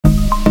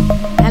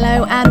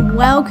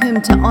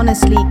Welcome to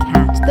Honestly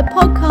Cat, the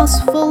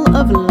podcast full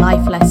of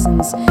life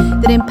lessons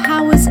that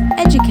empowers,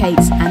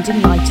 educates and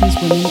enlightens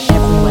women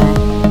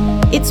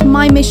everywhere. It's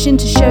my mission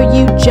to show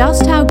you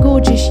just how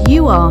gorgeous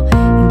you are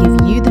and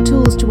give you the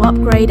tools to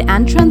upgrade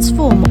and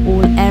transform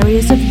all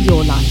areas of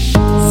your life.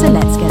 So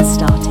let's get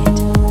started.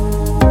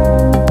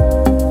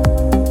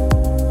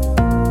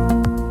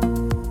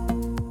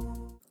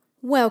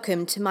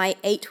 Welcome to my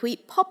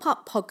 8-week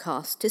pop-up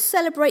podcast to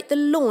celebrate the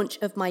launch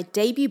of my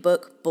debut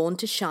book, Born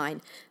to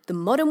Shine, The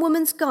Modern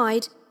Woman's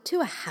Guide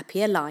to a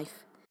Happier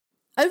Life.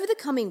 Over the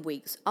coming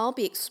weeks, I'll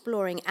be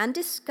exploring and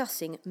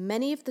discussing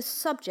many of the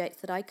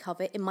subjects that I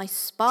cover in my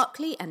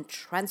sparkly and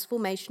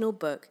transformational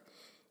book.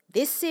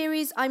 This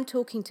series, I'm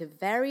talking to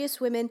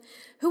various women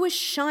who are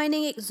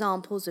shining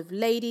examples of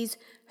ladies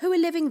who are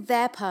living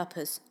their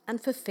purpose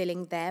and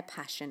fulfilling their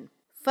passion.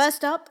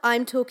 First up,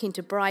 I'm talking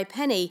to Bri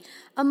Penny,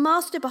 a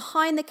master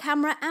behind the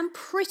camera and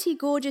pretty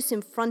gorgeous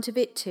in front of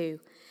it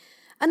too.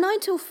 A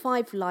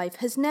 9-to-5 life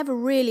has never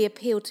really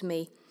appealed to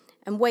me,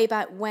 and way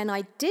back when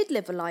I did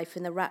live a life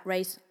in the rat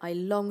race, I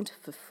longed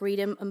for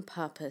freedom and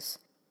purpose.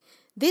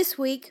 This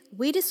week,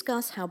 we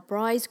discuss how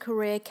Bri's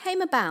career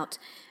came about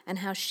and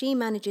how she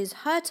manages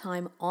her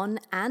time on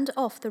and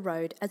off the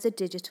road as a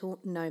digital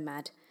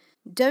nomad.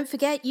 Don't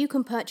forget you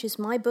can purchase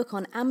my book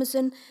on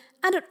Amazon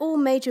and at all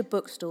major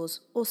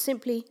bookstores, or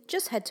simply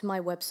just head to my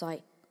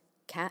website,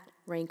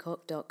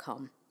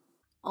 catraincock.com.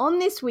 On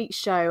this week's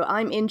show,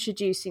 I'm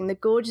introducing the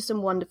gorgeous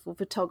and wonderful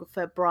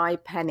photographer Bri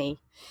Penny.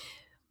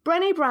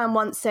 Brené Brown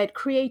once said,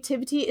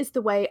 "Creativity is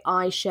the way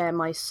I share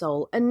my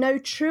soul," and no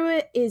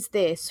truer is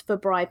this for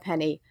Bri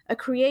Penny, a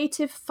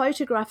creative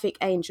photographic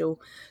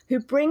angel who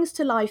brings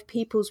to life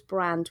people's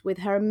brand with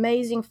her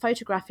amazing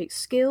photographic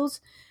skills.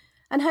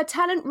 And her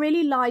talent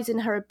really lies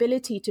in her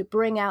ability to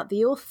bring out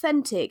the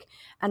authentic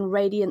and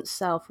radiant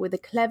self with a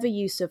clever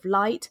use of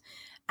light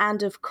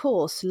and, of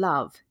course,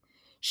 love.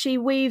 She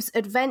weaves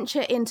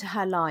adventure into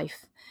her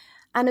life.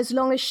 And as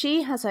long as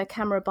she has her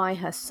camera by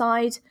her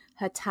side,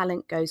 her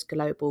talent goes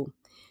global.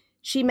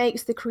 She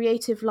makes the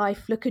creative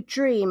life look a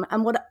dream.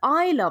 And what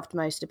I loved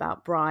most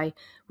about Bri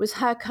was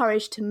her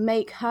courage to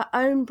make her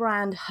own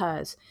brand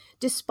hers,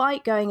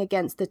 despite going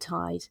against the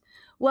tide.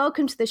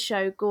 Welcome to the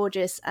show,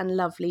 gorgeous and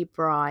lovely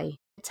Bri.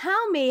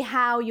 Tell me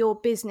how your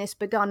business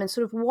began and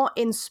sort of what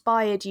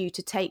inspired you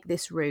to take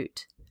this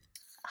route.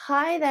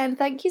 Hi then,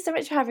 thank you so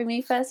much for having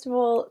me. First of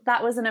all,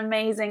 that was an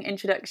amazing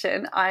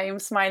introduction. I'm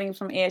smiling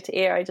from ear to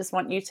ear. I just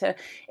want you to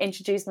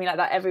introduce me like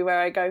that everywhere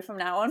I go from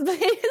now on,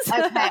 please.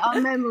 Okay,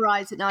 I'll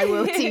memorise it and I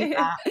will do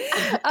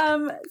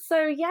that.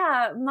 So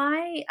yeah,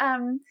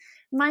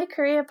 my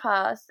career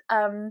path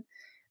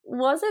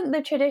wasn't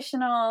the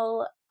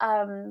traditional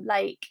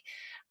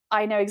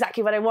I know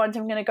exactly what I want,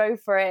 I'm going to go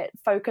for it,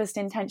 focused,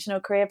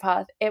 intentional career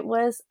path. It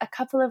was a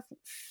couple of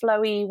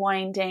flowy,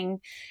 winding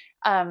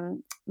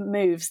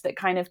moves that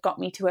kind of got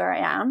me to where I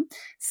am.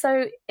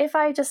 So if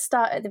I just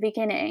start at the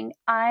beginning,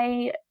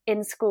 I,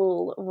 in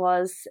school,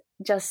 was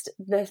just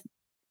the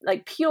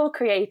pure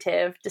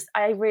creative.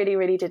 I really,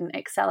 really didn't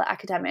excel at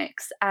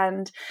academics.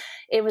 And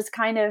it was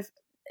kind of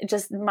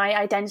just my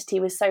identity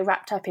was so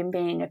wrapped up in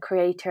being a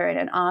creator and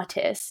an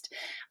artist.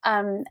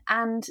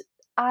 And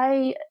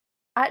I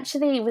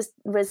actually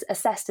was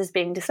assessed as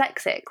being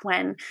dyslexic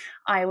when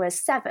I was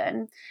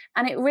 7,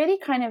 and it really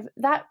kind of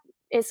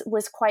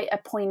was quite a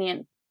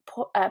poignant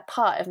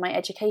part of my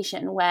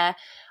education, where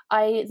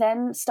I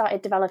then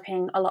started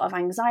developing a lot of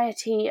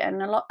anxiety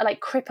and a lot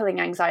crippling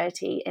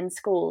anxiety in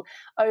school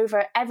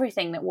over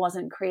everything that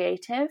wasn't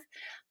creative,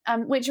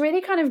 which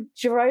really kind of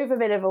drove a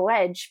bit of a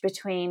wedge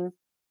between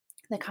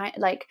the kind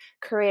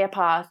career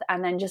path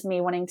and then just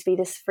me wanting to be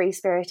this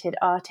free-spirited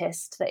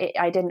artist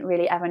that I didn't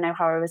really ever know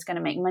how I was going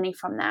to make money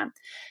from that.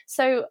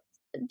 So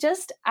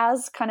just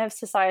as kind of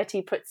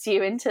society puts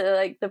you into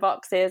the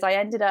boxes, I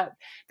ended up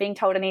being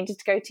told I needed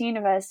to go to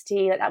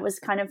university. That was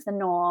kind of the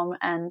norm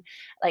and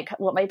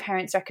what my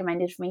parents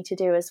recommended for me to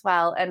do as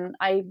well. And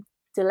I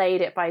delayed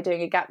it by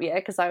doing a gap year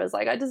because I was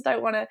like, I just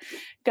don't want to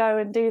go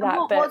and do that.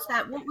 And what was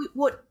that?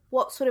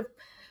 What sort of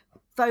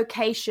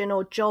vocation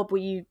or job were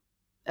you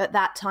at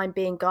that time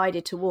being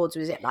guided towards?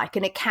 Was it like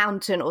an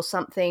accountant or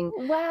something?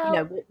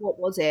 Well, what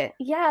was it?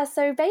 Yeah,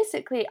 so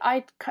basically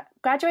I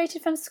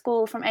graduated from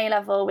school from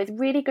A-level with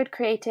really good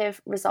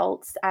creative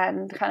results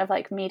and kind of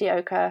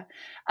mediocre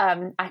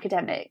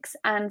academics.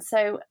 And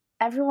so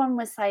everyone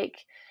was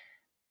like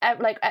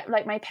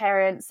my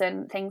parents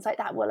and things like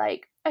that were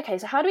like, okay,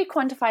 so how do we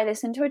quantify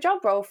this into a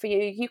job role for you?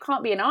 You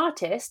can't be an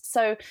artist,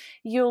 so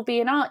you'll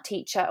be an art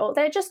teacher. Or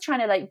they're just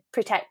trying to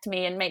protect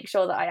me and make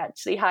sure that I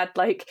actually had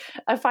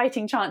a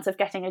fighting chance of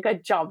getting a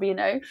good job,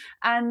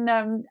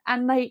 And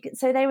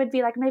so they would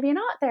be like, maybe an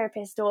art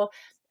therapist,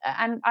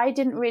 and I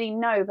didn't really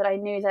know, but I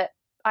knew that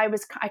I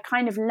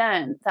kind of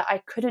learned that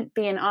I couldn't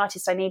be an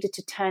artist. I needed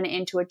to turn it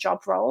into a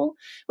job role,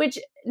 which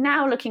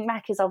now looking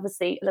back is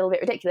obviously a little bit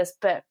ridiculous,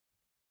 but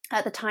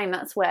at the time,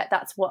 that's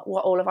what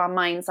all of our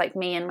minds, like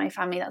me and my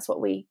family,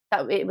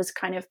 it was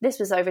kind of, this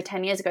was over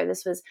 10 years ago.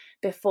 This was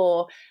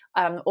before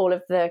all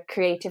of the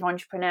creative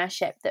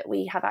entrepreneurship that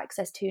we have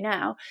access to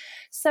now.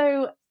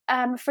 So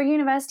for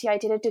university, I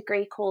did a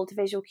degree called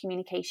visual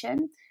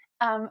communication.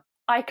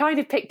 I kind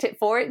of picked it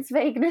for its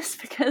vagueness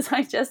because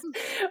I just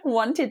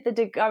wanted the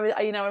degree.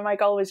 My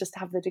goal was just to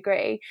have the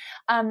degree.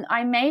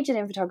 I majored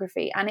in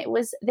photography, and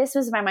this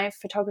was where my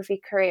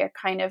photography career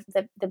kind of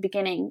the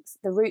beginnings,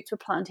 the roots were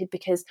planted,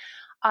 because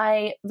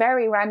I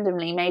very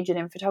randomly majored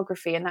in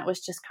photography, and that was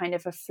just kind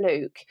of a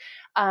fluke.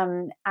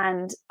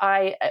 And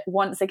I,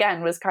 once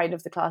again, was kind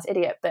of the class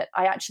idiot, but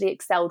I actually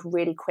excelled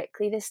really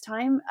quickly this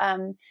time,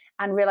 and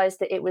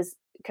realized that it was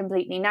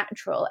completely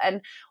natural. And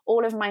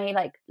all of my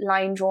like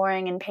line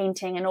drawing and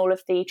painting and all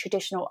of the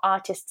traditional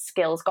artist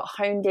skills got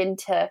honed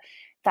into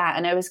that.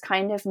 And I was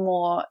kind of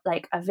more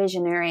like a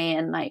visionary,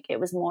 and like it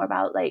was more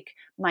about like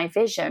my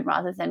vision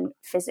rather than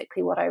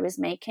physically what I was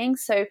making.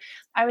 So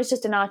I was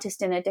just an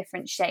artist in a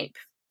different shape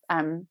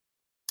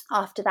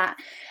after that.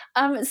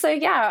 So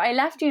yeah, I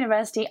left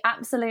university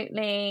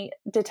absolutely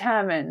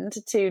determined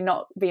to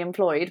not be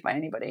employed by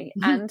anybody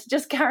and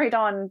just carried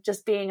on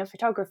just being a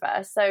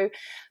photographer. So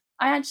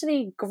I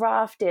actually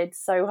grafted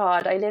so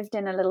hard. I lived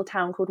in a little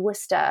town called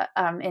Worcester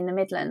in the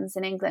Midlands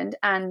in England.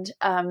 And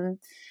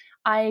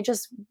I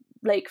just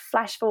like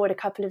flash forward a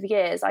couple of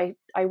years, I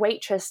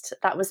waitressed.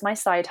 That was my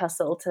side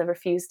hustle to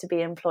refuse to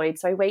be employed.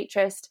 So I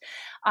waitressed.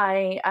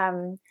 I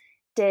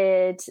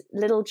did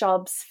little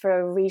jobs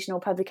for regional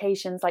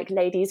publications like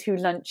Ladies Who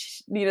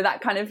Lunch, that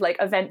kind of like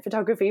event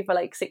photography for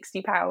like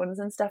 £60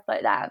 and stuff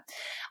like that.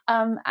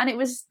 And it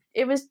was,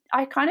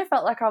 I kind of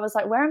felt like I was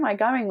like, where am I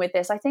going with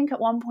this? I think at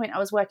one point I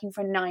was working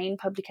for 9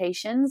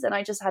 publications and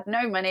I just had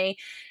no money.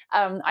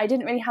 I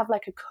didn't really have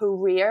like a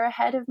career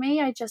ahead of me.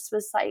 I just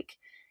was like,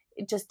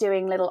 just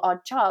doing little odd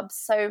jobs.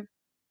 So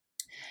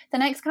the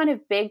next kind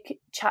of big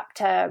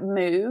chapter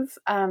move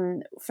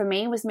for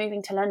me was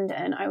moving to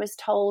London. I was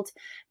told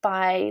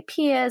by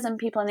peers and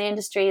people in the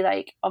industry,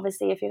 like,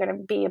 obviously, if you're going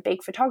to be a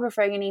big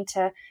photographer, you need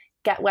to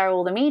get where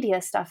all the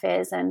media stuff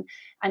is and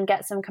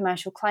get some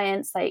commercial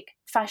clients. Like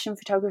fashion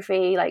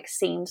photography, like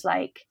seemed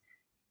like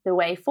the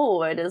way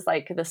forward as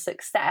like the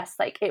success.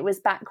 Like it was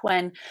back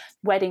when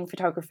wedding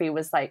photography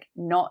was like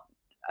not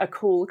a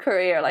cool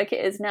career like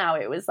it is now.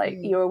 It was like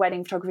you're a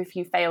wedding photographer if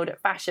you failed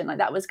at fashion, like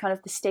that was kind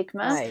of the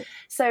stigma, right?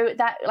 So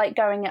that like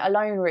going it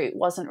alone route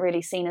wasn't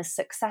really seen as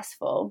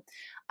successful,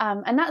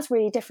 and that's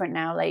really different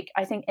now. Like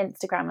I think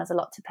Instagram has a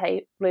lot to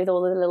play with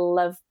all the little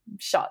love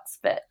shots,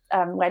 but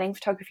wedding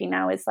photography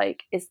now is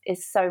like is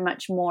so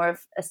much more of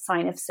a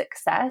sign of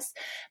success,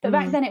 but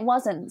back then it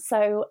wasn't.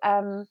 So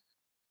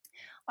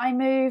I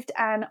moved,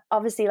 and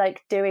obviously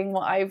like doing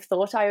what I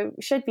thought I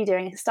should be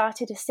doing,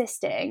 started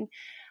assisting.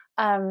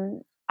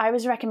 I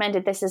was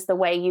recommended this is the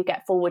way you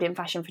get forward in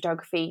fashion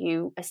photography.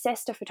 You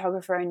assist a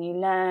photographer and you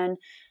learn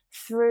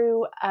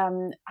through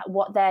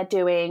what they're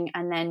doing,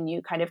 and then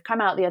you kind of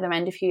come out the other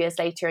end a few years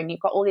later and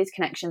you've got all these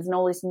connections and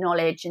all this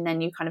knowledge, and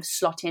then you kind of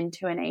slot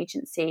into an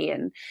agency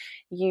and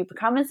you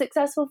become a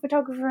successful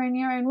photographer in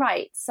your own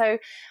right. So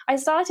I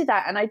started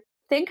that, and I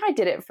think I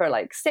did it for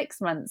like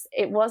 6 months.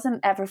 It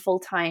wasn't ever full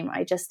time.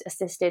 I just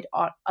assisted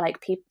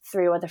like people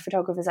through other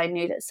photographers I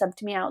knew that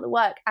subbed me out the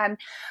work, and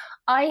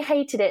I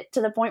hated it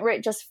to the point where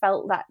it just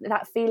felt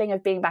that feeling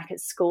of being back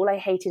at school. I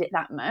hated it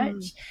that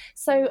much.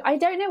 So I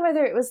don't know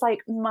whether it was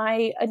like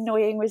my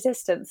annoying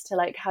resistance to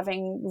like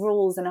having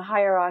rules and a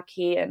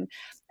hierarchy and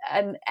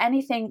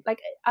anything like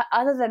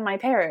other than my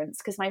parents,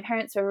 because my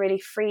parents were really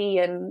free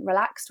and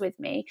relaxed with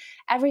me.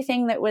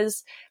 Everything that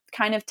was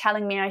kind of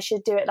telling me I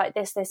should do it like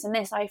this, this, and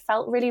this, I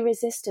felt really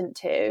resistant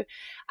to.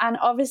 And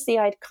obviously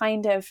I'd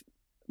kind of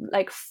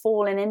like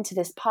fallen into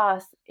this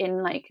path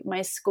in like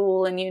my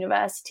school and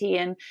university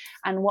and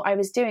what I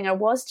was doing. I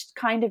was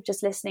kind of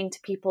just listening to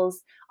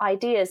people's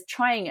ideas,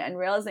 trying it and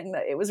realizing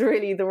that it was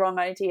really the wrong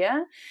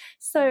idea.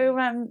 So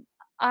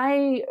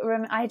I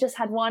just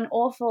had one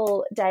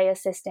awful day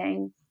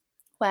assisting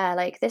where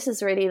like this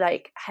is really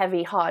like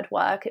heavy hard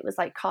work. It was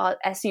like car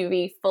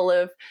SUV full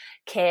of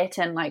kit,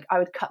 and like I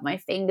would cut my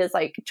fingers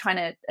like trying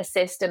to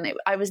assist, and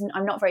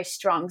I'm not very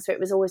strong, so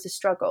it was always a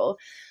struggle.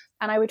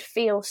 And I would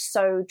feel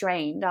so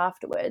drained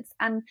afterwards.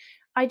 And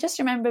I just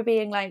remember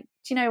being like,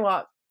 do you know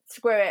what?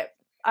 Screw it.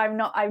 I'm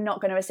not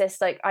going to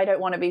assist. Like, I don't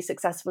want to be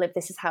successful if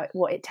this is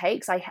what it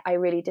takes. I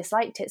really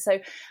disliked it. So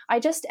I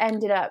just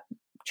ended up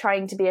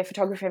trying to be a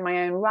photographer in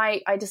my own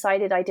right. I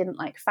decided I didn't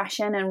like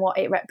fashion and what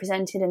it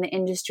represented in the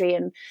industry,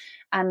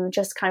 and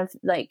just kind of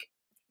like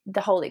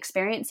the whole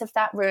experience of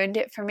that ruined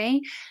it for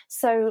me.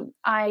 So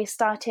I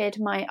started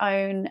my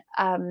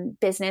own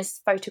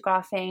business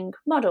photographing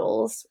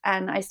models,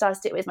 and I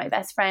started it with my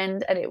best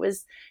friend, and it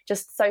was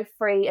just so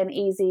free and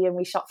easy, and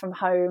we shot from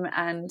home,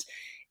 and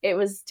it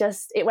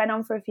went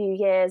on for a few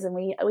years, and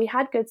we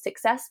had good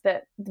success,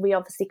 but we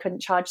obviously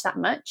couldn't charge that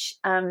much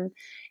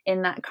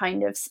in that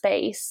kind of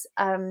space.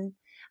 And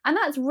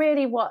that's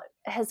really what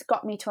has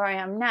got me to where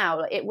I am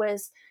now. It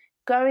was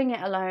going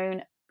it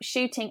alone,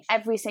 shooting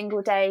every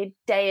single day,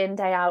 day in,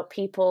 day out,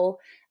 people,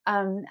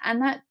 And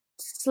that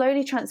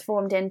slowly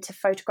transformed into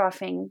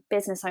photographing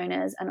business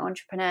owners and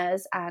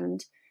entrepreneurs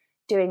and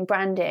doing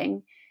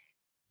branding.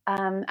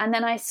 And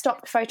then I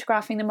stopped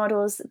photographing the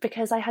models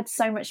because I had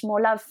so much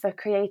more love for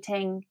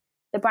creating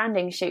the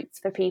branding shoots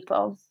for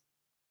people.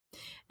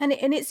 And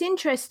it's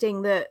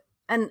interesting that,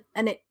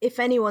 if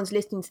anyone's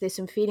listening to this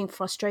and feeling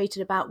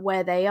frustrated about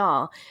where they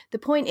are, the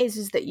point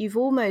is that you've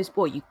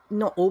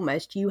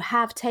you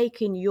have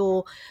taken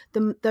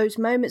those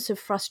moments of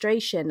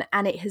frustration,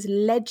 and it has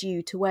led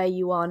you to where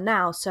you are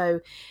now.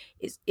 So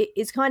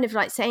it's kind of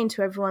like saying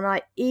to everyone,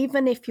 like,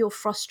 even if you're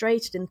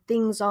frustrated and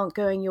things aren't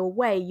going your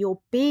way,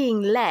 you're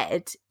being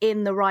led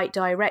in the right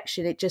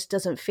direction. It just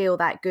doesn't feel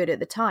that good at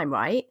the time,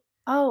 right?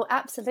 Oh,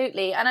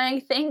 absolutely. And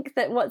I think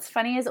that what's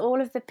funny is all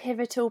of the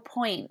pivotal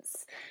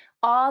points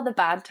are the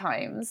bad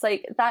times.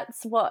 Like,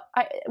 that's what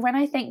when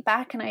I think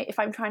back, and if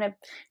I'm trying to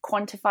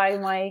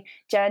quantify my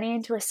journey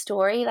into a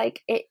story,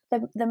 like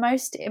the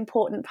most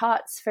important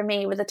parts for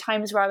me were the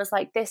times where I was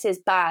like, this is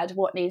bad,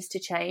 what needs to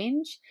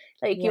change?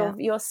 Like, yeah.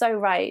 You're so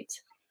right.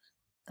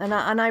 And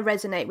I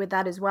resonate with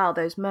that as well.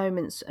 Those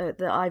moments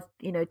that I've,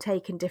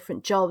 taken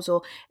different jobs,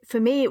 or for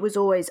me, it was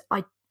always,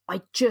 I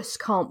just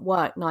can't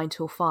work 9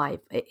 till 5.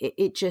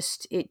 It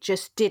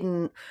just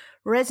didn't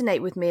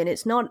resonate with me. And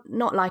it's not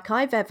like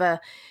I've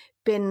ever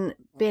been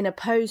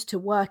opposed to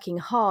working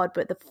hard,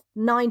 but the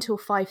 9 till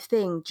 5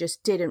 thing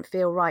just didn't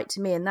feel right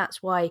to me. And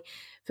that's why,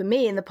 for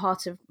me, in the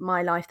part of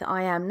my life that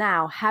I am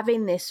now,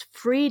 having this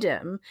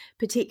freedom,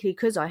 particularly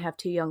because I have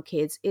 2 young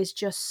kids, is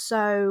just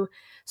so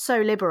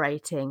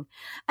liberating.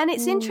 And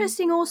it's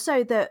interesting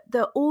also that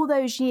all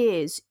those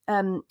years,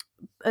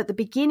 at the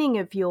beginning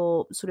of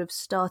your sort of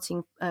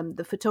starting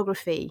the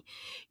photography,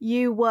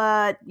 you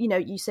were,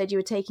 you said you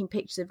were taking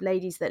pictures of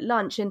ladies at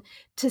lunch, and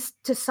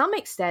to some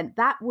extent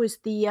that was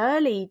the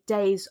early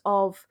days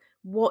of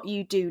what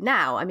you do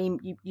now. I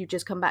mean, you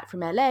just come back from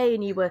LA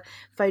and you were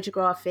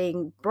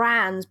photographing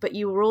brands, but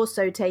you were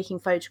also taking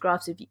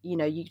photographs of,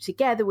 you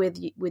together with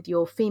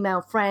your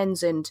female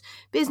friends and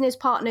business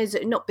partners,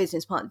 not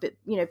business partners,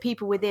 but,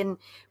 people within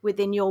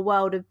your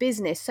world of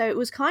business. So it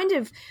was kind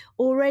of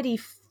already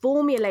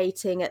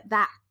formulating at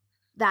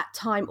that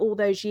time, all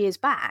those years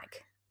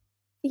back.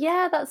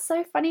 Yeah, that's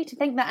so funny to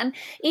think that. And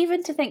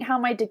even to think how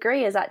my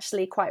degree is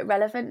actually quite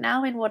relevant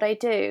now in what I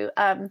do,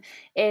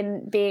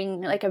 in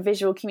being like a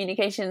visual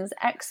communications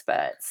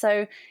expert.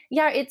 So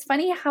yeah, it's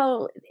funny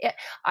how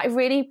I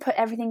really put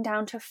everything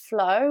down to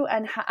flow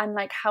and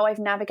like how I've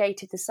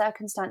navigated the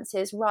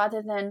circumstances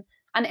rather than,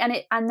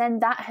 and then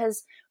that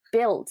has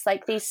built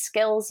like these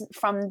skills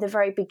from the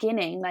very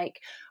beginning. Like,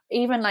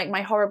 even like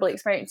my horrible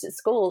experience at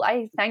school,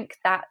 I thank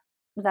that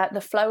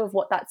the flow of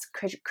what that's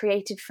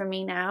created for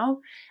me now,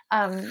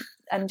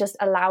 and just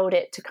allowed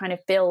it to kind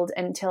of build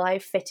until I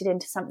fitted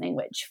into something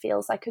which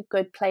feels like a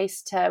good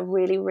place to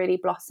really, really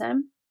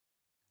blossom.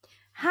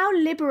 How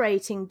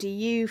liberating do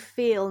you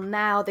feel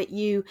now that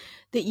you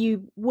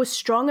were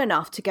strong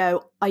enough to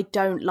go, I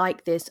don't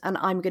like this and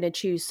I'm going to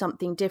choose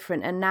something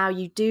different, and now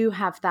you do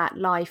have that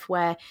life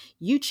where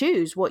you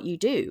choose what you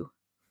do?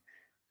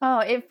 Oh,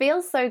 it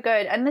feels so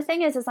good. And the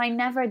thing is I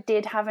never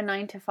did have a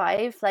 9 to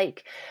 5.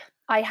 Like,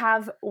 I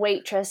have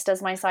waitressed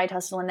as my side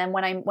hustle, and then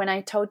when I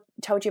told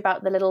you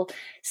about the little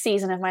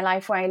season of my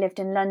life where I lived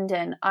in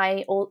London,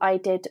 I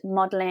did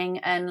modeling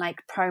and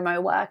like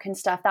promo work and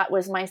stuff. That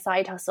was my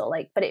side hustle.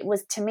 Like, but it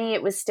was, to me,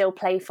 it was still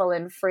playful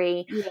and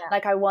free. Yeah.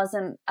 Like, I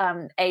wasn't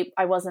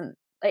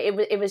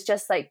it was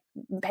just like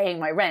paying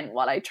my rent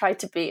while I tried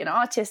to be an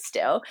artist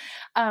still.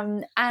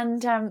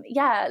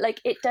 Yeah, like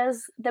it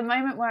does. The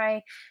moment where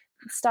I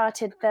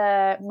started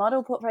the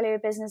model portfolio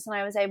business and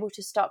I was able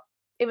to stop,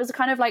 it was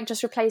kind of like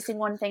just replacing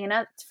one thing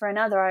for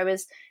another. I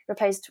was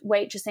replaced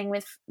waitressing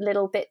with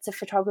little bits of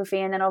photography,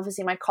 and then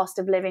obviously my cost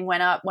of living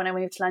went up when I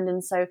moved to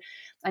London, so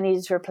I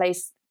needed to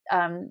replace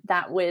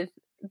that with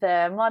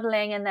the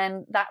modeling, and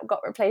then that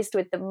got replaced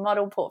with the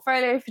model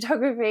portfolio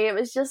photography. It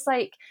was just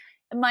like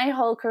my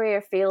whole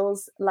career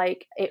feels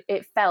like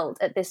it felt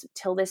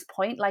till this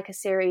point like a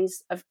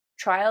series of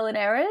trial and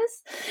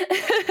errors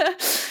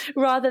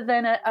rather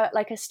than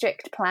like a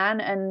strict plan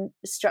and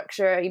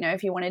structure.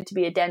 If you wanted to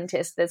be a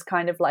dentist, there's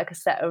kind of like a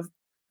set of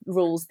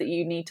rules that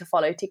you need to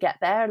follow to get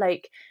there.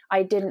 Like,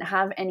 I didn't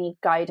have any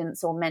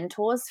guidance or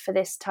mentors for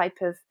this type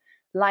of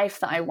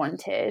life that I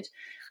wanted,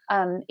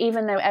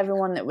 even though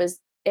everyone that was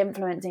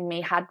influencing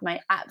me had my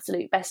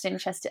absolute best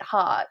interest at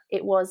heart.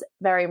 It was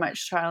very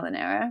much trial and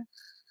error.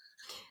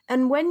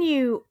 And when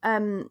you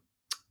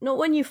not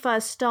when you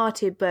first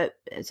started, but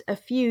a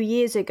few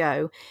years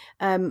ago,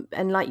 and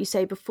like you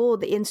say, before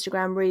the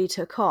Instagram really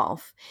took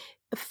off,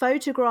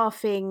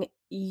 photographing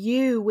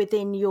you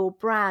within your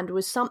brand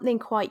was something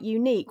quite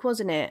unique,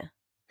 wasn't it?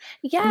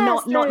 Yeah,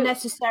 not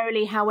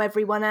necessarily how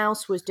everyone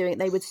else was doing it.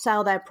 They would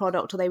sell their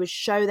product, or they would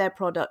show their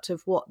product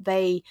of what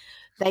they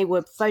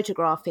were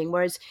photographing,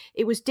 whereas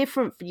it was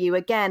different for you.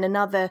 Again,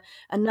 another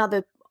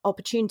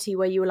opportunity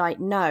where you were like,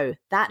 no,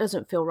 that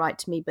doesn't feel right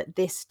to me, but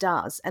this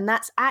does? And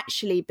that's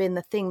actually been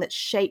the thing that's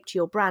shaped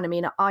your brand. I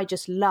mean,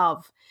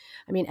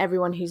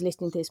 everyone who's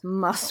listening to this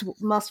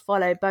must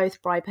follow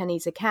both Bri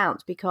Penny's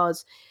accounts,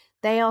 because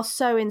they are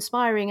so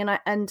inspiring.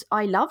 And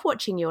I love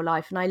watching your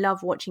life, and I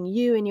love watching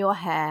you and your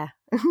hair.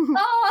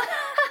 Oh,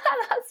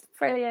 that's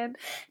brilliant.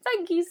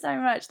 Thank you so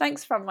much.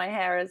 Thanks from my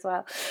hair as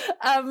well.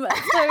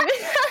 So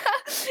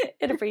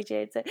it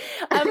appreciates it.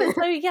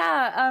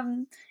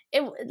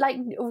 It, like,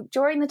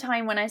 during the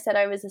time when I said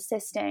I was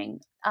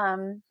assisting,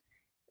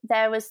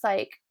 there was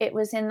it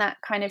was in that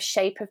kind of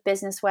shape of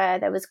business where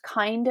there was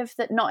kind of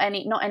that, not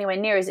anywhere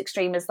near as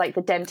extreme as like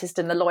the dentist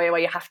and the lawyer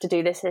where you have to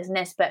do this and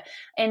this, but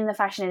in the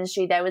fashion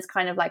industry there was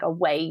kind of like a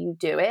way you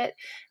do it.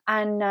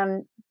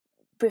 And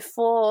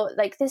before,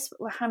 like, this,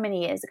 how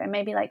many years ago,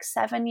 maybe like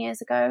 7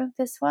 years ago,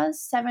 this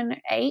was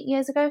 8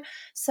 years ago.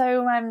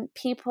 So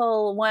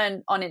people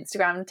weren't on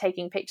Instagram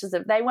taking pictures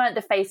of, they weren't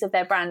the face of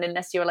their brand,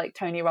 unless you were like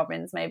Tony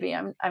Robbins, maybe.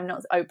 I'm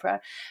not Oprah,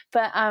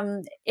 but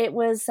it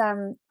was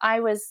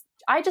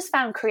I just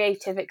found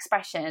creative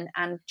expression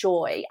and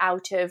joy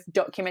out of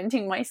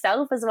documenting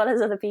myself as well as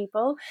other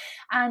people.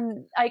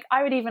 And like,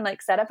 I would even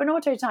like set up an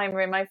auto timer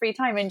in my free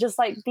time and just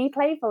like be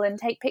playful and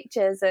take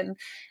pictures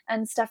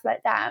and stuff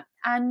like that.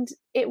 And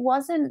it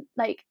wasn't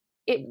like,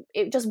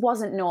 it just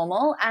wasn't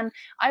normal. And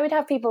I would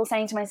have people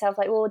saying to myself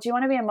like, well, do you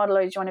want to be a model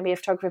or do you want to be a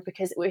photographer?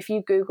 Because if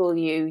you Google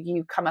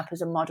you come up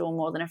as a model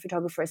more than a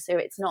photographer. So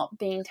it's not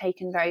being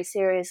taken very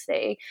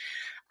seriously.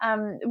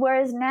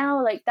 Whereas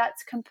now, like,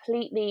 that's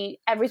completely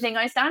everything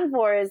I stand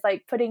for, is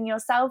like putting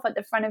yourself at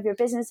the front of your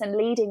business and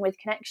leading with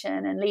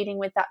connection and leading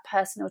with that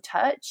personal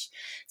touch.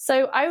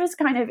 So I was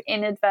kind of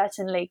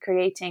inadvertently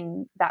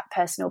creating that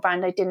personal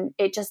brand.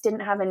 It just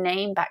didn't have a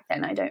name back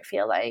then, I don't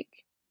feel like.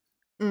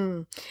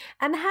 And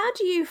how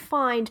do you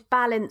find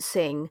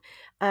balancing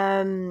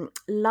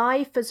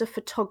life as a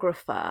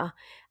photographer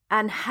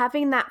and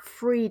having that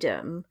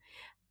freedom?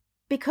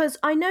 Because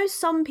I know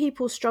some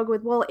people struggle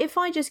with, well, if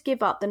I just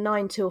give up the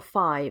 9 till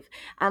 5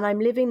 and I'm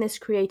living this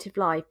creative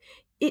life,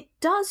 it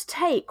does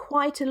take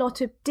quite a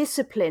lot of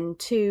discipline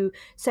to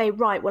say,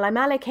 right, well, I'm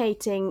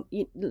allocating,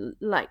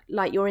 like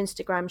your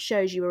Instagram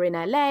shows, you were in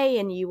LA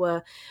and you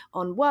were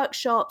on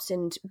workshops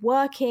and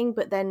working,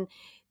 but then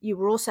you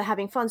were also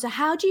having fun. So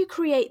how do you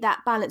create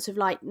that balance of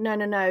like,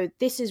 no,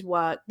 this is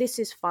work, this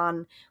is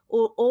fun,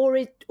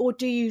 or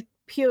do you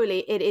purely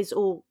it is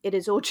all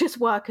just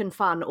work and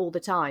fun all the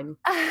time?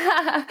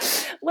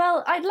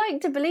 Well, I'd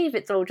like to believe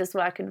it's all just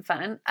work and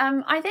fun.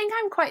 I think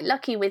I'm quite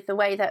lucky with the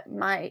way that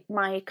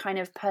my kind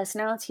of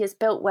personality is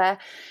built, where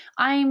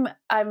I'm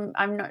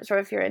not sure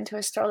if you're into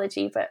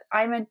astrology, but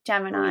I'm a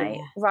Gemini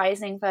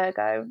rising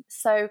Virgo.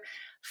 So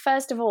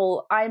first of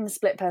all, I'm a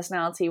split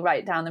personality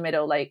right down the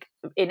middle, like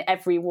in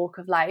every walk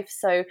of life.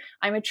 So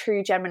I'm a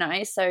true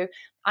Gemini. So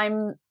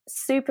I'm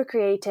super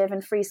creative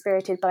and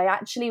free-spirited, but I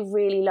actually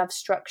really love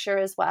structure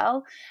as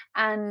well.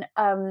 And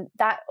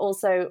that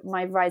also,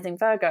 my rising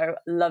Virgo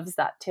loves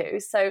that too.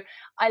 So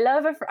I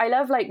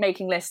love like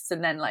making lists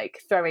and then like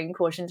throwing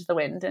caution to the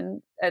wind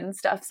and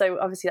stuff. So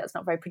obviously that's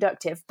not very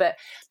productive, but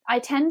I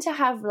tend to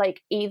have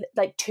like either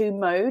like two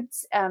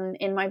modes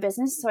in my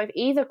business. So I've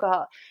either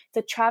got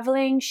the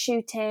traveling,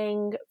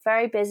 shooting,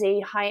 very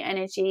busy, high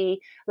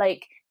energy,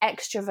 like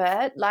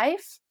extrovert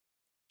life,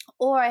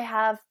 or I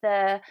have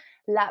the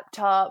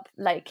laptop,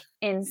 like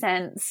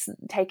incense,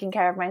 taking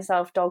care of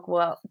myself, dog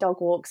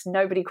walks,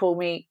 nobody call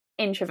me,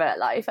 introvert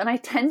life. And I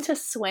tend to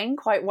swing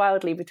quite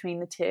wildly between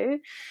the two.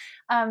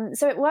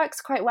 So it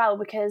works quite well,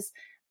 because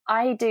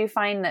I do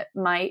find that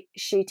my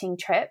shooting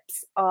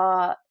trips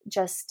are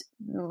just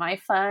my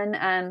fun,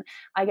 and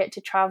I get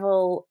to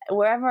travel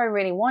wherever I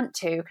really want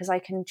to, because I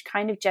can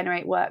kind of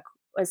generate work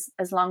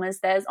as long as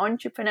there's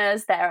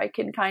entrepreneurs there. I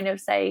can kind of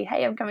say,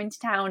 hey, I'm coming to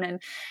town,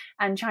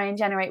 and try and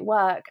generate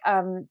work.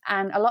 And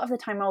a lot of the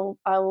time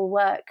I will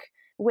work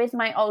with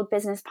my old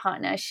business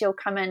partner. She'll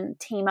come and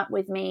team up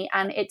with me,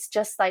 and it's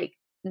just like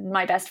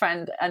my best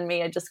friend and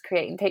me are just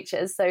creating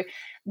pictures. So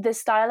the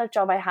style of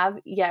job I have,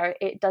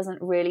 it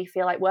doesn't really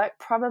feel like work.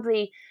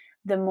 Probably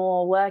the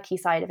more worky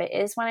side of it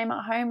is when I'm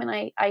at home, and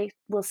I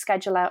will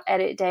schedule out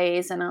edit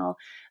days and I'll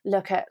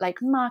look at like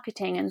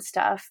marketing and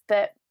stuff.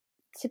 But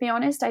to be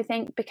honest, I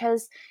think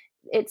because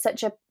it's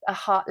such a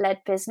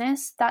heart-led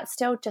business, that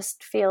still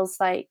just feels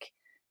like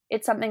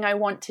it's something I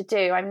want to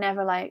do. I'm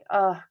never like,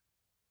 oh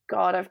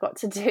God, I've got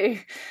to do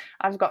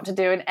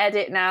an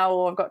edit now,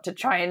 or I've got to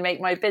try and make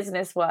my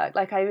business work.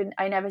 Like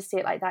I never see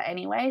it like that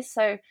anyway.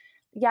 So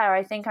yeah,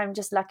 I think I'm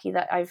just lucky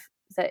that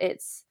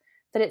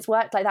it's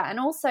worked like that. And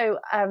also,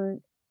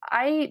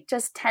 I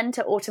just tend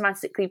to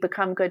automatically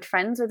become good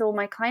friends with all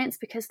my clients,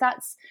 because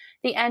that's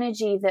the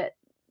energy that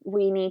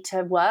we need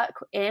to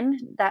work in,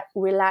 that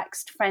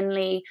relaxed,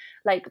 friendly,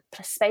 like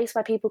space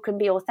where people can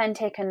be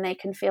authentic and they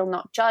can feel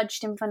not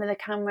judged in front of the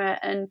camera.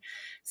 And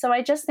so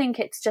I just think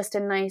it's just a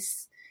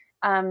nice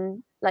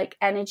like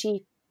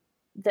energy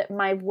that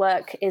my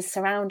work is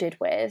surrounded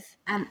with.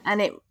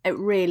 And it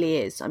really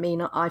is. I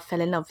mean, I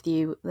fell in love with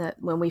you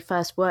when we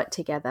first worked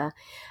together.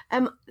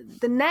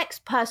 The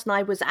next person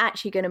I was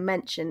actually going to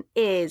mention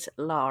is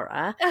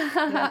Lara.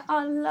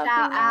 I love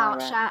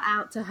Lara. Shout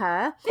out to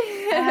her.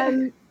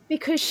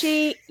 Because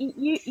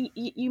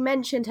you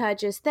mentioned her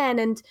just then,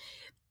 and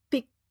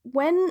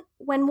when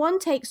one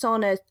takes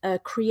on a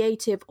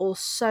creative or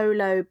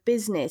solo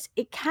business,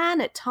 it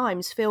can at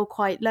times feel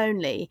quite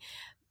lonely.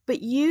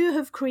 But you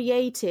have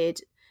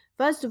created,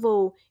 first of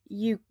all,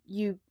 you've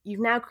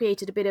now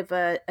created a bit of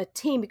a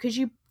team, because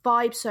you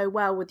vibe so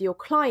well with your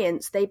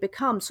clients. They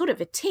become sort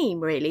of a team,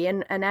 really.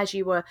 And as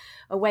you were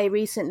away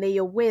recently,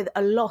 you're with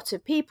a lot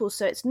of people,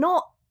 so it's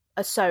not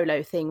a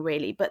solo thing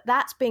really, but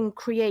that's been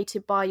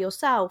created by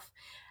yourself.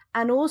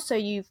 And also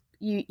you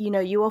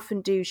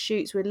often do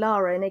shoots with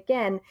Lara, and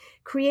again,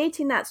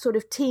 creating that sort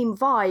of team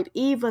vibe,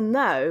 even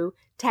though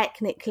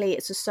technically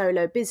it's a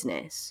solo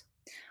business.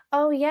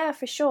 Oh yeah,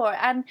 for sure.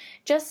 And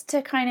just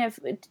to kind of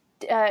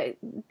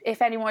if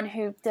anyone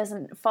who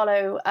doesn't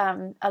follow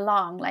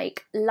along,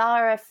 like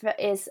Lara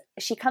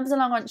she comes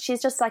along on,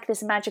 she's just like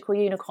this magical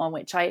unicorn,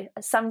 which I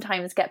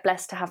sometimes get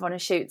blessed to have on a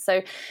shoot.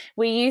 So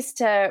we used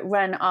to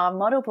run our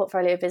model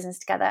portfolio business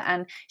together,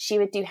 and she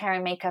would do hair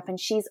and makeup, and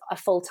she's a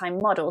full-time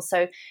model.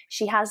 So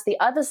she has the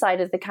other side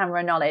of the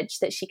camera knowledge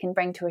that she can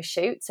bring to a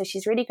shoot. So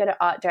she's really good at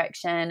art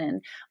direction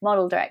and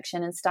model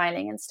direction and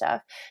styling and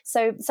stuff.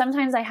 So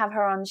sometimes I have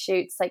her on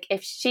shoots, like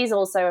if she's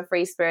also a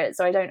free spirit,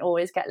 so I don't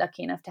always get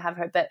lucky enough to have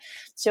her, but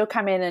she'll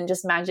come in and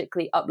just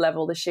magically up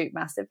level the shoot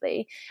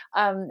massively.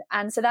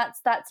 And so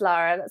that's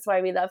Lara. That's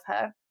why we love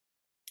her.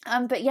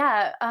 But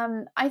yeah,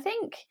 I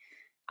think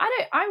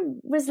I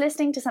was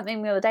listening to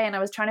something the other day, and I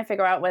was trying to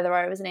figure out whether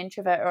I was an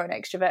introvert or an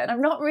extrovert, and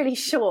I'm not really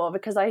sure,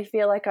 because I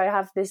feel like I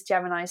have this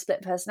Gemini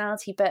split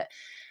personality. But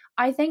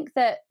I think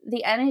that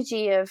the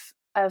energy of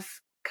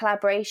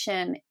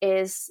collaboration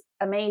is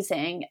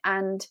amazing,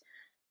 and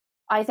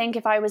I think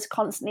if I was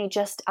constantly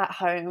just at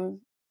home,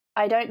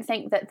 I don't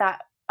think that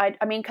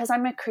I mean, because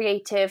I'm a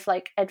creative,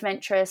 like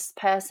adventurous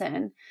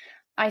person,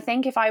 I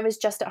think if I was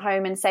just at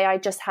home and say I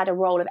just had a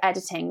role of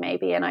editing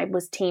maybe, and I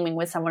was teaming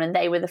with someone and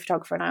they were the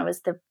photographer and I was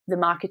the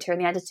marketer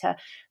and the editor,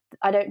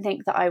 I don't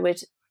think that I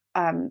would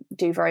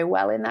do very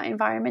well in that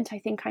environment. I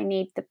think I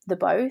need the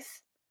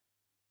both.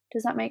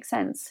 Does that make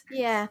sense?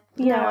 Yeah.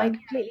 No, I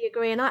completely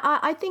agree. And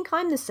I think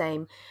I'm the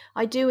same.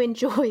 I do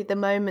enjoy the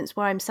moments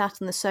where I'm sat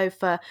on the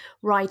sofa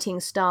writing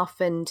stuff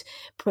and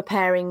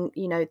preparing,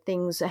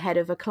 things ahead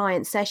of a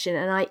client session.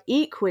 And I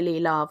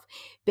equally love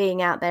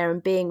being out there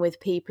and being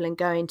with people and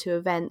going to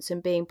events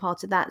and being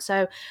part of that.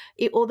 So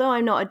although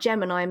I'm not a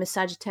Gemini, I'm a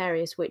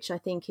Sagittarius, which I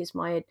think is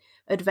my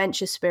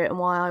adventure spirit, and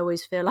why I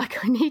always feel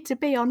like I need to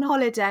be on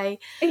holiday,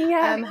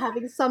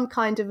 having some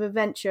kind of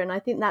adventure. And I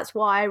think that's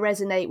why I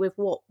resonate with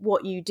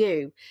what you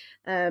do.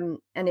 And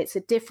it's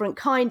a different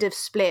kind of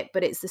split,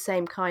 but it's the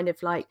same kind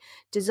of like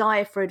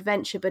desire for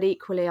adventure, but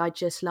equally I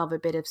just love a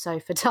bit of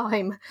sofa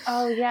time.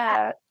 Oh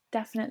yeah,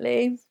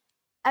 definitely.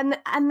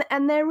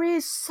 And there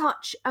is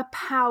such a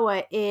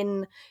power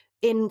in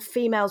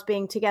females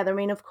being together. I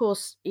mean, of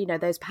course,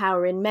 there's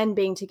power in men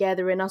being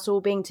together, in us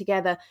all being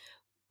together.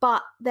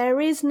 But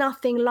there is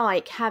nothing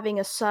like having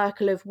a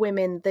circle of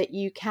women that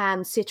you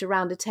can sit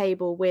around a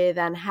table with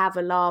and have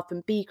a laugh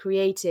and be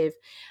creative.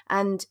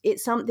 And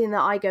it's something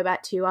that I go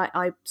back to.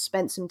 I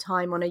spent some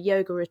time on a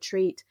yoga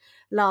retreat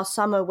last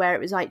summer where it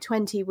was like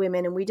 20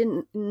 women,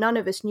 and none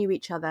of us knew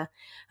each other.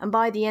 And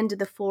by the end of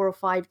the 4 or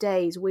 5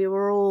 days, we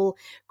were all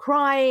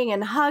crying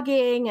and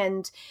hugging,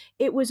 and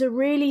it was a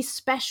really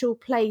special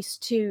place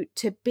to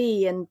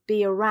be and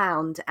be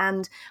around.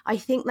 And I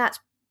think that's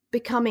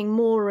becoming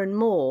more and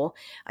more.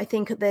 I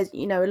think there's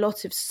a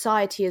lot of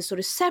society has sort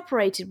of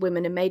separated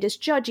women and made us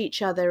judge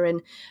each other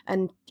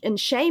and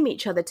shame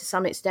each other to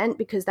some extent,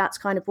 because that's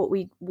kind of what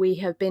we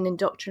have been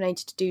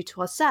indoctrinated to do to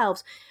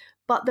ourselves.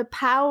 But the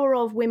power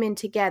of women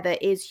together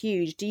is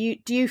huge. Do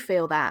you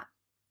feel that?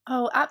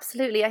 Oh,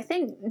 absolutely. I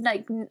think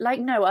like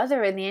no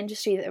other in the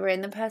industry that we're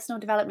in, the personal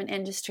development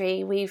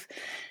industry, we've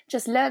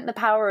just learnt the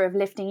power of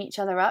lifting each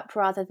other up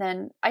rather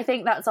than, I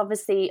think that's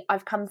obviously,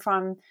 I've come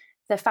from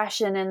the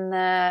fashion and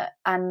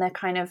the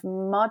kind of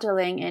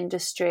modeling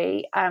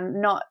industry,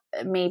 not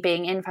me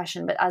being in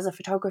fashion, but as a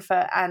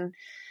photographer, and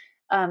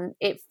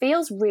it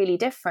feels really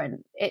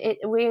different.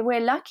 We're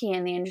lucky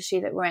in the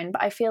industry that we're in,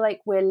 but I feel like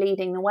we're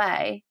leading the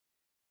way.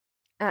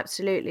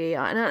 Absolutely.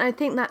 And I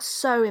think that's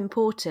so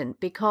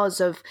important,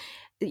 because of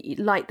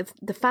like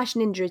the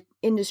fashion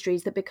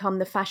industries that become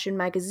the fashion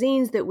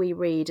magazines that we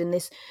read, and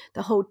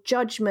the whole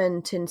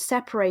judgment and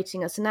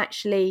separating us, and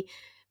actually,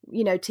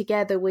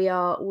 together we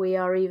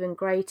are even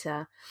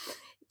greater.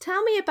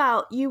 Tell me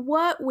about, you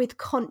work with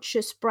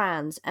conscious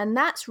brands, and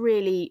that's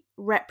really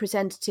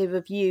representative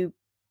of you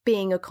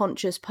being a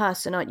conscious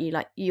person, aren't you?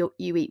 Like you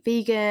eat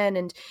vegan,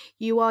 and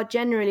you are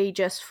generally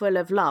just full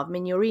of love. I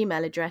mean, your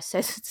email address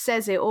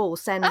says it all,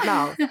 send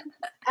love.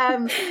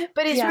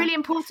 But it's really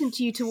important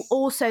to you to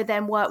also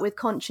then work with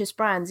conscious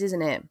brands,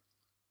 isn't it?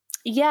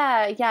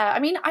 Yeah. I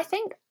mean, I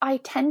think I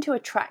tend to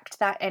attract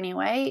that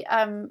anyway.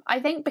 I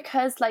think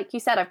because, like you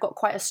said, I've got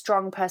quite a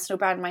strong personal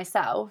brand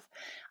myself.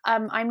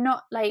 I'm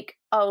not like,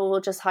 oh,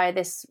 we'll just hire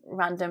this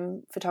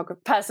random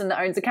photographer person that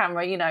owns a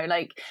camera,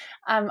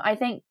 I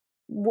think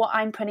what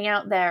I'm putting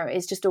out there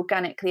is just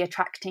organically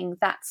attracting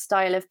that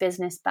style of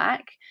business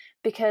back,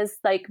 because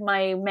like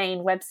my main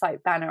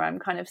website banner, I'm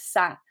kind of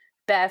sat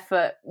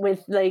barefoot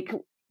with like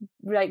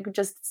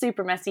just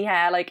super messy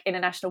hair, like in a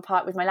national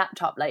park with my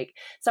laptop.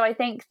 So I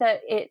think that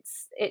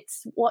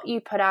it's what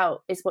you put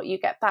out is what you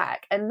get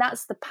back, and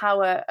that's the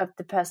power of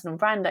the personal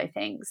brand, I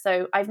think.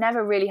 So I've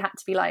never really had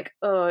to be like,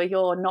 oh,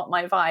 you're not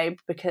my vibe,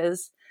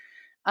 because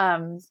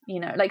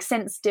like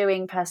since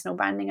doing personal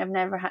branding, I've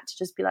never had to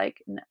just be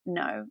like,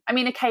 no. I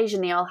mean,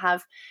 occasionally I'll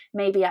have,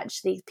 maybe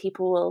actually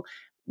people will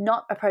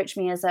not approach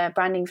me as a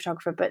branding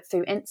photographer, but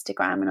through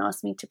Instagram, and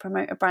ask me to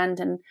promote a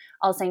brand, and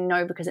I'll say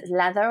no because it's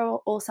leather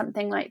or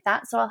something like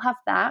that. So I'll have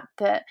that.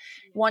 But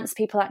once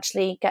people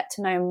actually get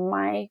to know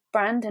my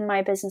brand and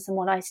my business and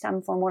what I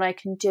stand for and what I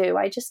can do,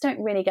 I just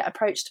don't really get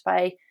approached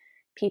by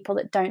people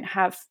that don't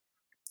have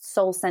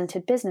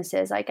soul-centered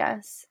businesses, I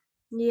guess.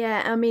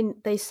 Yeah, I mean,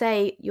 they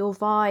say your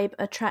vibe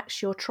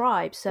attracts your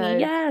tribe, so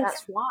Yes.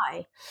 that's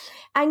why.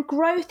 And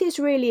growth is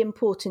really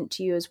important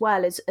to you as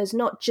well, as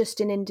not just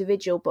an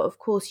individual, but of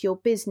course your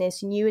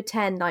business, and you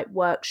attend like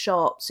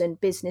workshops and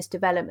business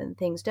development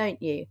things,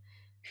 don't you?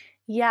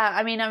 Yeah,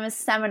 I mean, I'm a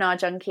seminar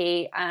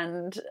junkie,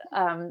 and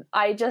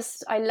I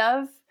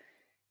love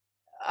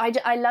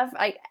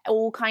like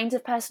all kinds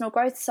of personal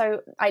growth.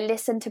 So I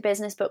listen to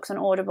business books on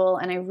Audible,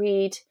 and I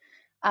read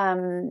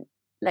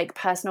like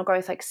personal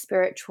growth, like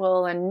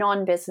spiritual and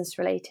non-business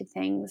related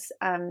things,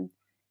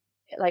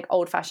 like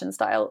old-fashioned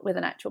style with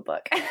an actual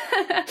book.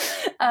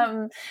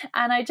 And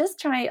I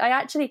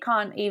actually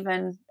can't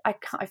even,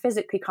 I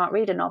physically can't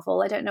read a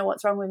novel. I don't know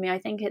what's wrong with me. I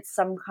think it's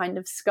some kind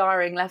of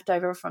scarring left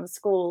over from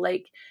school.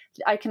 Like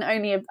I can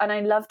only, and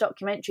I love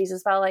documentaries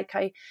as well. Like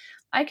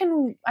I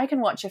can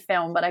watch a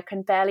film, but I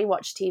can barely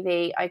watch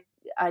TV.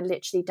 I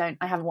literally don't,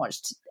 I haven't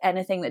watched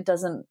anything that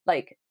doesn't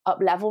like up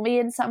level me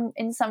in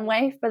some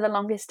way for the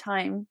longest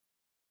time.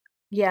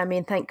 Yeah, I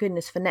mean, thank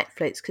goodness for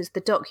Netflix, because the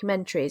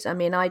documentaries, I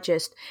mean,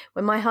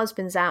 when my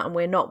husband's out and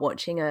we're not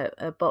watching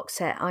a box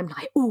set, I'm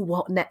like, oh,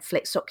 what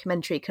Netflix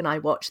documentary can I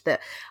watch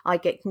that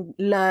can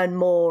learn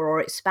more or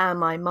expand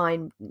my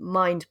mind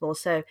more?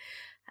 So,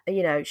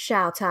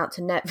 shout out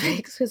to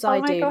Netflix, because I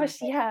do. Oh my gosh,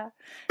 yeah.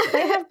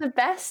 They have the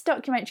best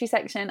documentary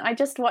section. I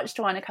just watched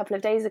one a couple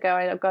of days ago,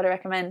 I've got to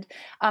recommend.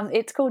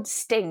 It's called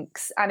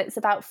Stinks, and it's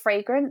about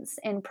fragrance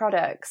in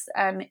products,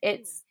 and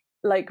it's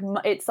like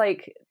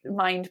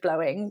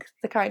mind-blowing,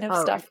 the kind of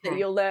stuff that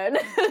you'll learn.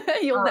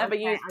 You'll never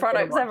use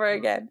products ever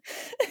again.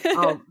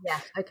 Oh yeah,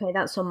 okay,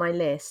 that's on my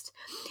list.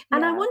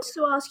 And I wanted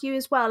to ask you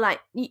as well, like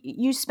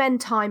you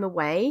spend time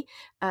away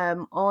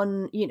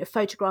on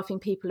photographing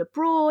people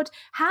abroad.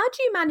 How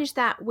do you manage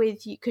that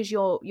with you, because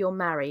you're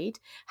married?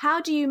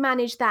 How do you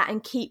manage that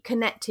and keep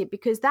connected?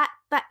 Because that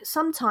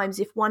sometimes,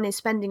 if one is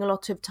spending a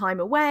lot of time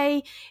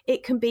away,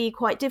 it can be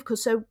quite difficult.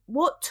 So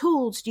what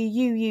tools do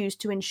you use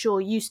to ensure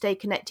you stay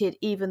connected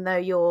even though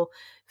you're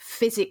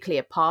physically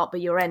apart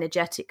but you're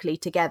energetically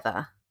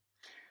together?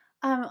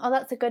 Oh,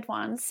 that's a good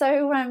one.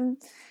 So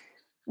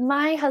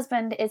my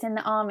husband is in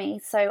the army,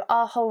 so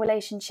our whole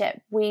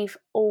relationship, we've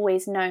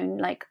always known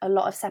like a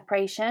lot of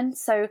separation.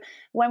 So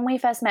when we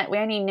first met, we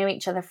only knew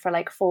each other for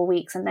like 4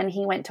 weeks, and then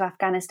he went to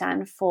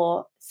Afghanistan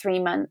for 3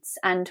 months,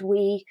 and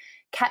we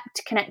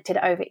kept connected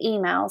over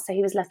email. So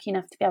he was lucky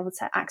enough to be able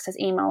to access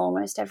email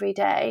almost every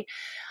day.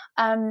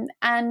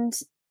 And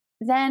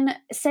then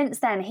since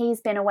then,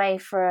 he's been away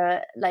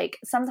for like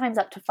sometimes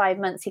up to 5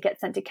 months. He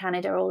gets sent to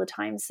Canada all the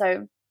time.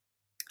 So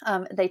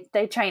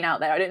they train out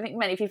there. I don't think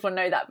many people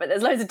know that, but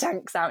there's loads of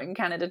tanks out in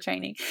Canada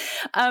training.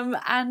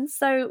 And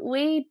so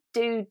we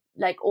do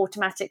like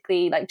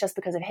automatically, like just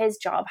because of his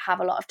job, have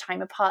a lot of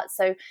time apart.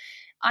 So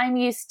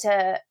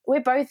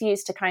we're both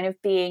used to kind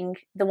of being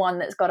the one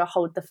that's got to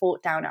hold the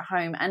fort down at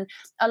home. And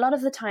a lot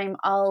of the time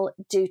I'll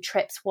do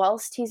trips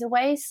whilst he's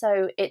away.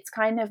 So it's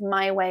kind of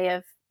my way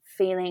of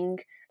feeling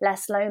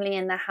less lonely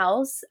in the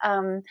house.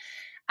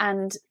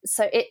 And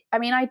so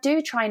I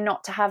do try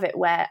not to have it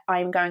where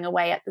I'm going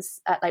away at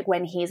like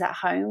when he's at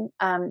home,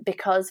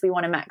 because we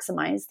want to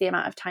maximize the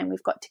amount of time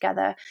we've got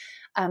together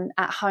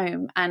at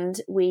home.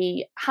 And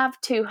we have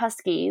 2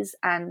 huskies,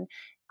 and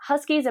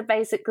huskies are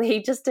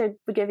basically, just to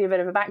give you a bit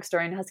of a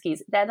backstory on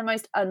huskies, they're the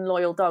most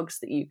unloyal dogs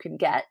that you can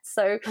get.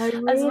 So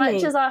As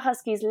much as our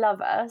huskies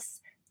love us,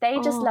 they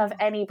just love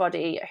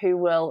anybody who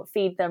will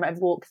feed them and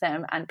walk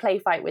them and play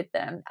fight with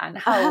them and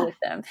howl with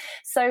them.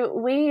 So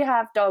we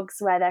have dogs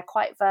where they're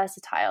quite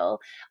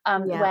versatile,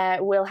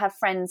 where we'll have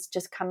friends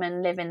just come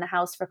and live in the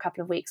house for a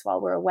couple of weeks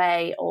while we're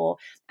away,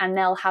 and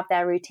they'll have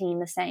their routine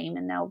the same,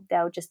 and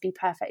they'll just be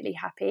perfectly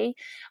happy.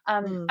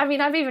 I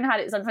mean, I've even had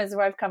it sometimes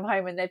where I've come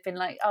home and they've been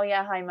like, oh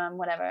yeah, hi mum,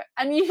 whatever.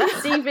 And you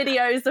see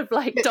videos of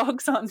like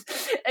dogs on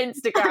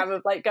Instagram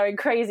of like going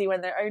crazy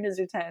when their owners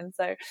return.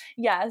 So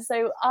yeah,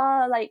 so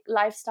our like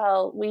lifestyle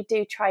lifestyle, we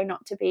do try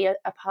not to be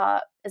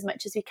apart as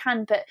much as we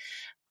can, but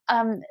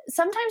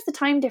sometimes the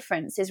time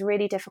difference is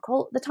really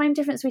difficult. The time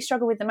difference we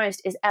struggle with the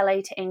most is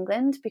LA to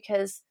England,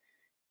 because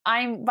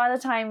by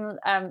the time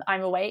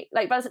I'm awake,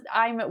 like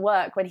I'm at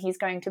work when he's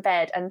going to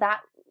bed, and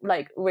that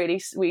like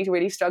we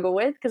really struggle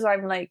with, because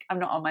I'm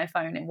not on my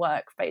phone in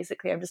work,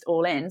 basically. I'm just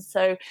all in.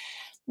 So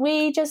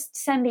we just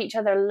send each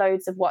other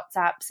loads of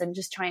WhatsApps and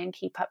just try and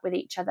keep up with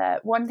each other.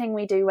 One thing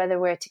we do, whether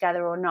we're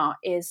together or not,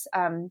 is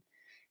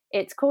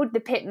it's called the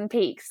Pit and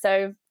Peak.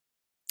 So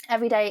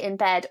every day in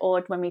bed,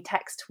 or when we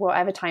text,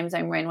 whatever time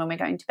zone we're in when we're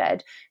going to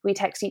bed, we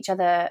text each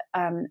other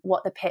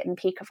what the pit and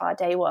peak of our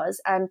day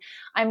was. And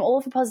I'm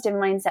all for positive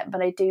mindset,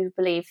 but I do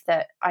believe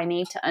that I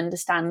need to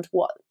understand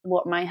what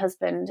my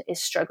husband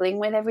is struggling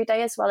with every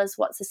day, as well as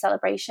what's a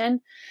celebration.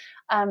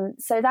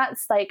 So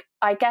that's like,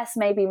 I guess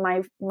maybe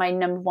my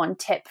number one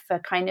tip for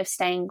kind of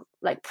staying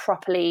like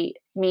properly,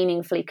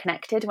 meaningfully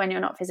connected when you're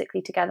not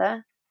physically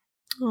together.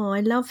 Oh, I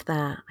love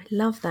that.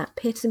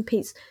 Pit and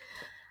Peaks.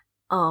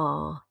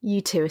 Oh, you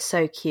two are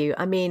so cute.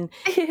 I mean,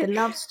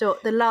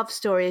 the love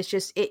story is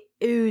just, it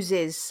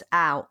oozes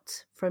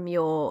out from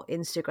your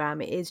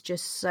Instagram. It is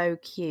just so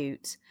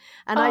cute.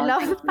 And I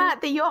love the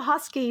fact that your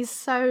huskies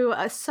so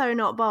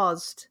not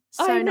bozzed.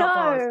 I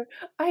know,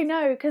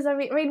 because I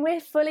mean,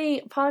 we're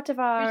fully part of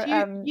our...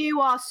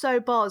 You are so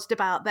bozzed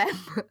about them.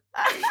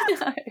 I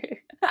know.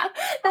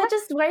 They're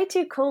just way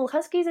too cool.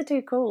 Huskies are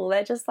too cool.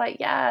 They're just like,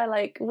 yeah,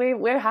 like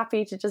we're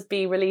happy to just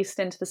be released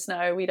into the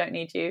snow. We don't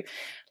need you.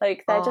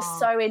 Like they're just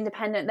so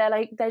independent.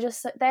 They're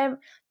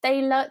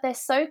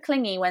so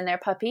clingy when they're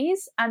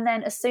puppies, and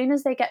then as soon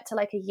as they get to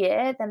like a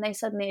year, then they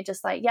suddenly are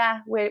just like,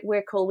 yeah,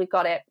 we're cool. We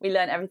got it. We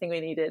learned everything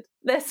we needed.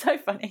 They're so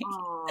funny.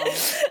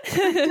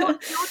 Your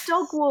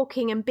dog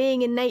walking and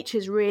being in nature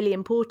is really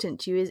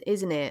important to you,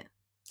 isn't it?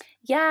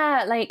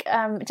 Yeah, like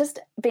just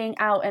being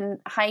out and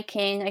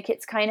hiking, like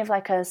it's kind of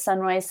like a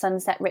sunrise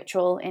sunset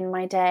ritual in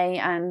my day.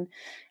 And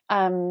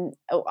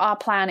our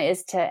plan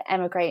is to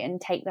emigrate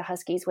and take the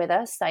huskies with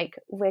us. Like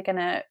we're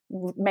gonna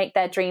make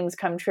their dreams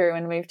come true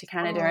and move to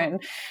Canada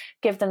and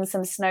give them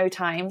some snow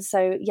time.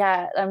 So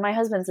yeah, and my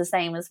husband's the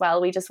same as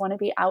well. We just want to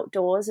be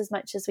outdoors as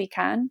much as we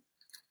can.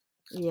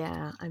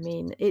 Yeah, I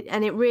mean,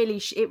 it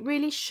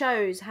really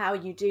shows how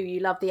you do.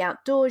 You love the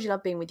outdoors, you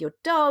love being with your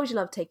dogs, you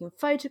love taking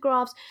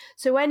photographs.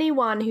 So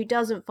anyone who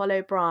doesn't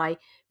follow Bri,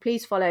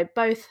 please follow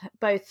both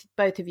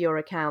of your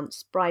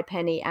accounts, Bri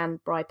Penny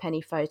and Bri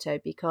Penny Photo,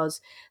 because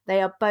they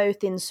are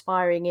both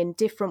inspiring in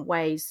different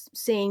ways,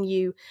 seeing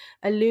you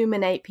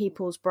illuminate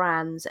people's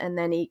brands and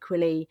then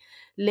equally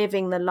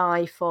living the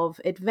life of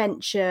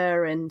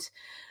adventure and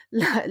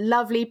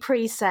lovely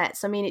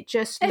presets. I mean, it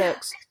just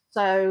looks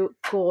so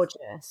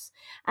gorgeous.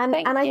 And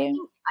I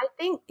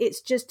think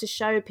it's just to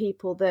show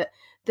people that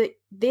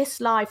this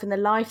life and the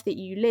life that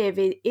you live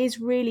is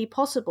really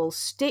possible.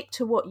 Stick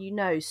to what you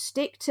know,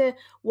 stick to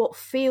what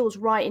feels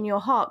right in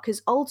your heart,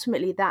 because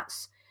ultimately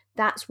that's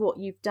what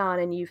you've done,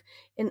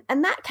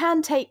 and that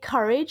can take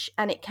courage,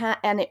 and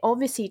it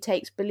obviously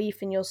takes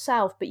belief in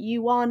yourself, but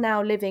you are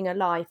now living a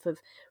life of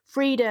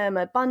freedom,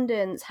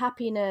 abundance,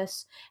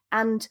 happiness,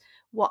 and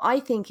what I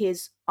think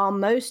is our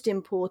most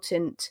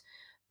important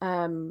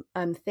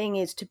thing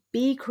is to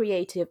be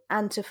creative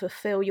and to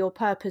fulfill your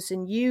purpose,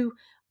 and you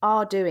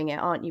are doing it,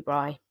 aren't you,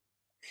 Bri?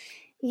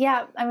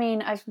 Yeah, I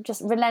mean, I've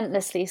just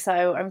relentlessly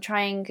so. I'm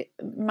trying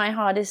my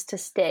hardest to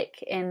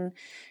stick in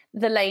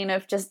the lane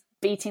of just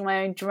beating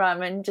my own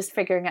drum and just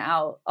figuring it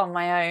out on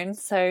my own.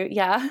 So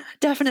yeah,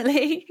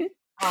 definitely.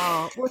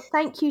 Oh, well,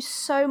 thank you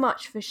so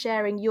much for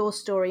sharing your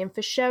story and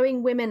for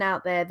showing women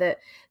out there that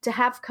to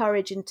have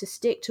courage and to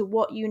stick to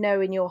what you know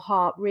in your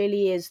heart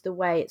really is the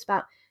way. It's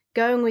about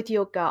going with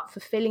your gut,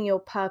 fulfilling your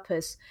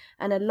purpose,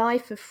 and a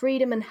life of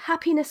freedom and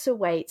happiness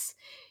awaits.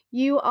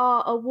 You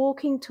are a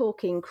walking,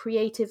 talking,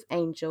 creative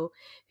angel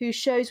who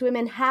shows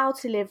women how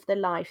to live the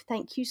life.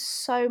 Thank you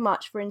so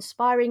much for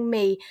inspiring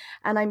me,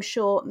 and I'm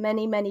sure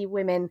many, many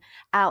women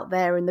out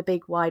there in the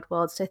big wide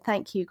world. So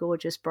thank you,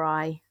 gorgeous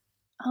Bri.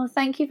 Oh,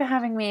 thank you for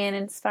having me and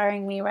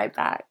inspiring me right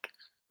back.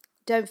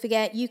 Don't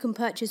forget, you can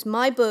purchase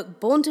my book,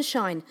 Born to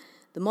Shine,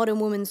 The Modern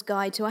Woman's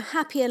Guide to a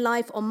Happier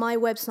Life, on my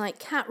website,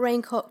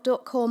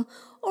 katraincock.com,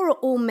 or at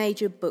all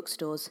major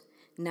bookstores.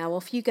 Now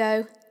off you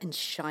go and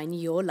shine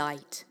your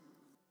light.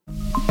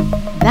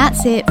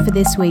 That's it for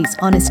this week's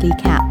Honestly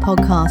Kat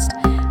podcast.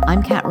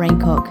 I'm Kat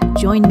Raincock.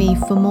 Join me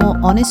for more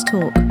honest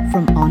talk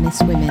from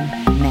honest women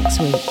next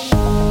week.